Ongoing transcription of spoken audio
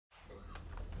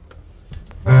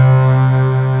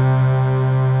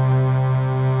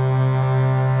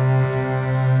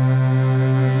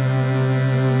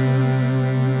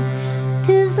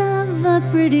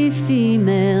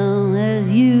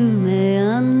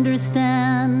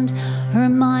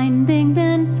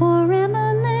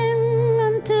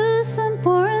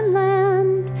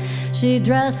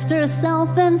dressed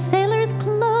herself in sailor's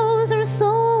clothes, or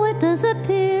so it does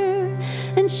appear,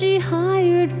 and she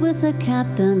hired with a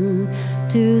captain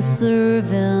to serve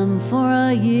him for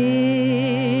a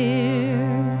year.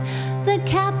 The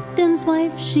captain's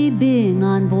wife, she being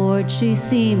on board, she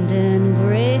seemed in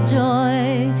great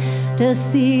joy to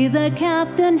see the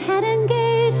captain had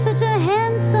engaged such a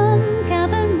handsome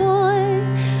cabin boy,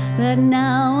 that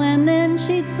now and then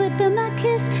she'd slip him a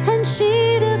kiss and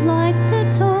she'd have liked a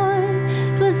toy.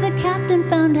 'Twas the captain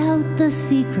found out the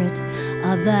secret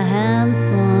of the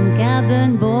handsome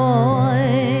cabin boy.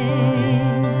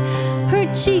 Her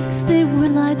cheeks, they were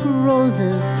like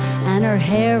roses, and her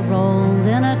hair rolled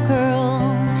in a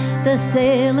curl. The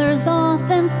sailors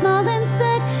often smiled and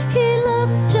said he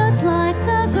looked just like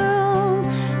a girl.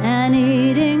 And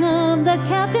eating of the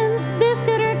captain's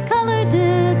biscuit her color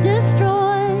did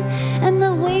destroy, and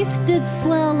the waist did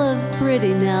swell of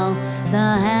pretty Nell,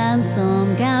 the handsome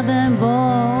cabin boy.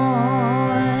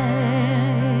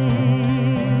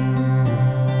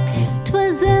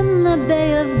 'Twas in the Bay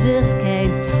of Biscay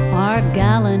our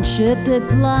gallant ship did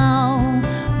plow.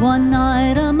 One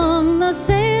night among the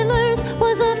sailors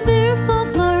was a fearful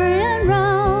flurry and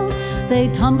row. They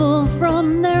tumbled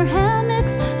from their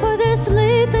hammocks, for their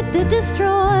sleep it did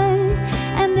destroy,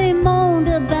 and they moaned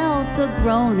about the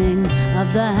groaning of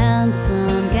the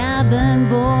handsome cabin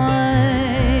boy.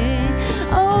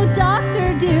 "Oh, doctor,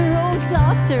 dear, oh,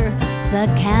 doctor," the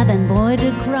cabin boy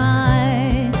did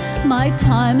cry, "my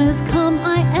time has come,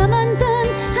 I am undone,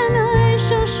 and I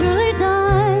shall surely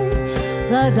die."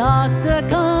 The doctor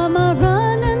come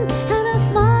a-running and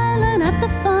a-smiling at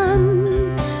the fun.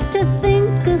 To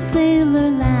think a sailor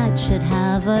lad should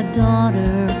have a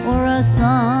daughter or a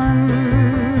son.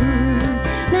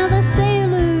 Now the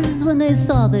sailors, when they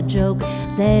saw the joke,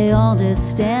 they all did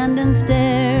stand and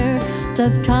stare. The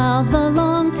child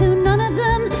belonged to none of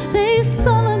them, they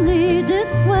solemnly did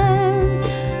swear.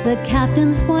 The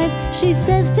captain's wife, she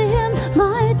says to him,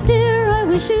 "My dear, I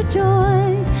wish you joy,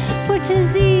 for 'tis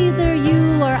either you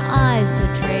or I's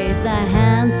betrayed the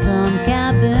handsome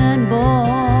cabin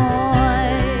boy."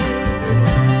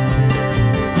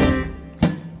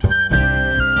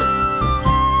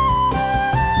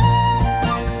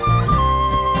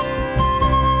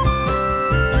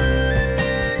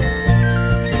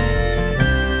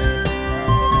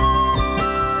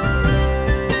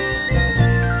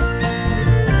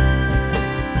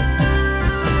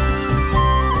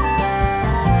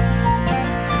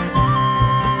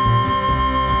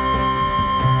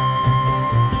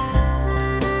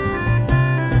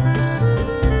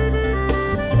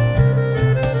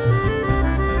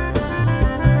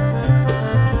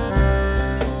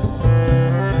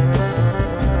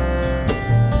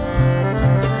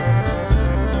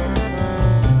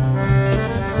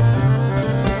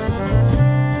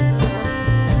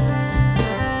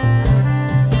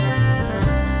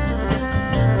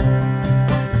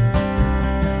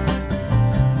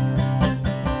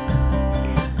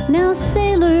 Now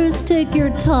sailors, take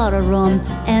your tot of rum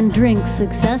and drink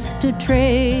success to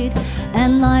trade,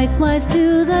 and likewise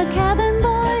to the cabin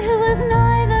boy who was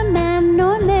neither man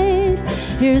nor maid.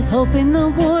 Here's hoping the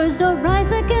wars don't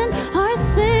rise again, our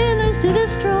sailors to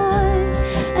destroy,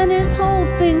 and here's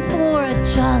hoping for a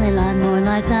jolly lot more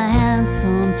like the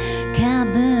handsome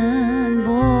cabin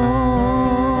boy.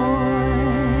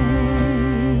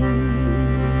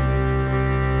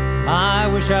 I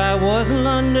wish I was in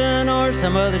London or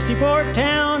some other seaport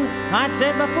town. I'd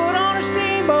set my foot on a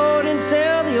steamboat and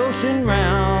sail the ocean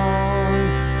round.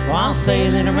 While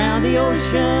sailing around the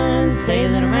ocean,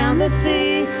 sailing around the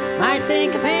sea, I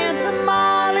think of handsome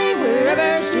Molly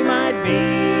wherever she might be.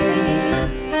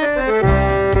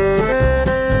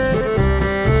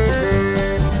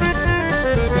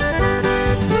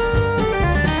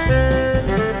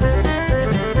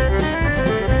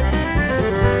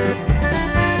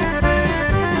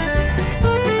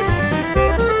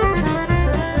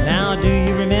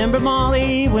 Remember,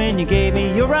 Molly, when you gave me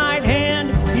your right hand,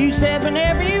 you said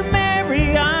whenever you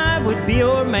marry, I would be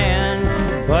your man.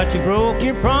 But you broke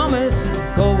your promise,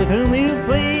 go with whom you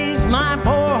please. My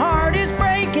poor heart is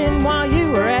breaking while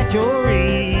you were at your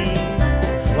ease.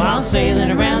 While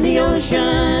sailing around the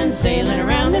ocean, sailing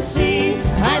around the sea,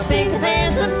 I think of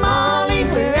handsome Molly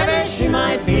wherever she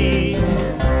might be.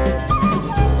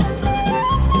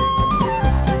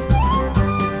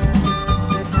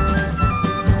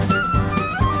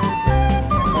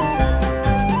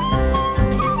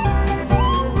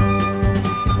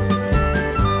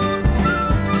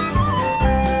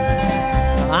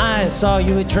 I saw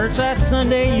you at church last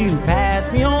Sunday, you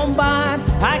passed me on by.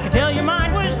 I could tell your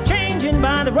mind was changing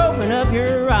by the roving of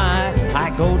your eye. I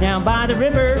go down by the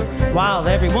river while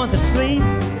everyone's asleep.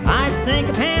 I think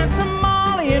of handsome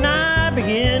Molly and I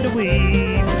begin to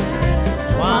weep.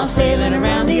 While sailing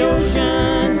around the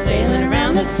ocean, sailing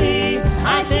around the sea,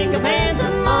 I think of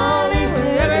handsome Molly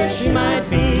wherever she might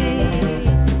be.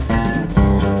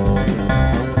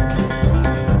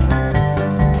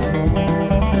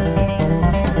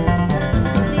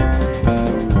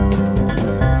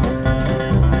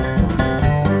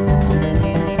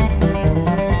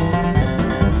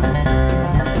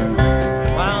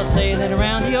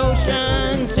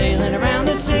 Sailing around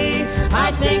the sea,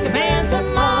 I think of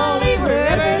handsome Molly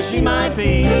wherever she might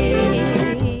be.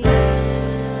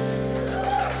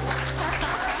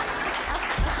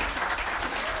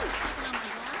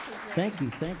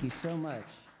 Thank you so much.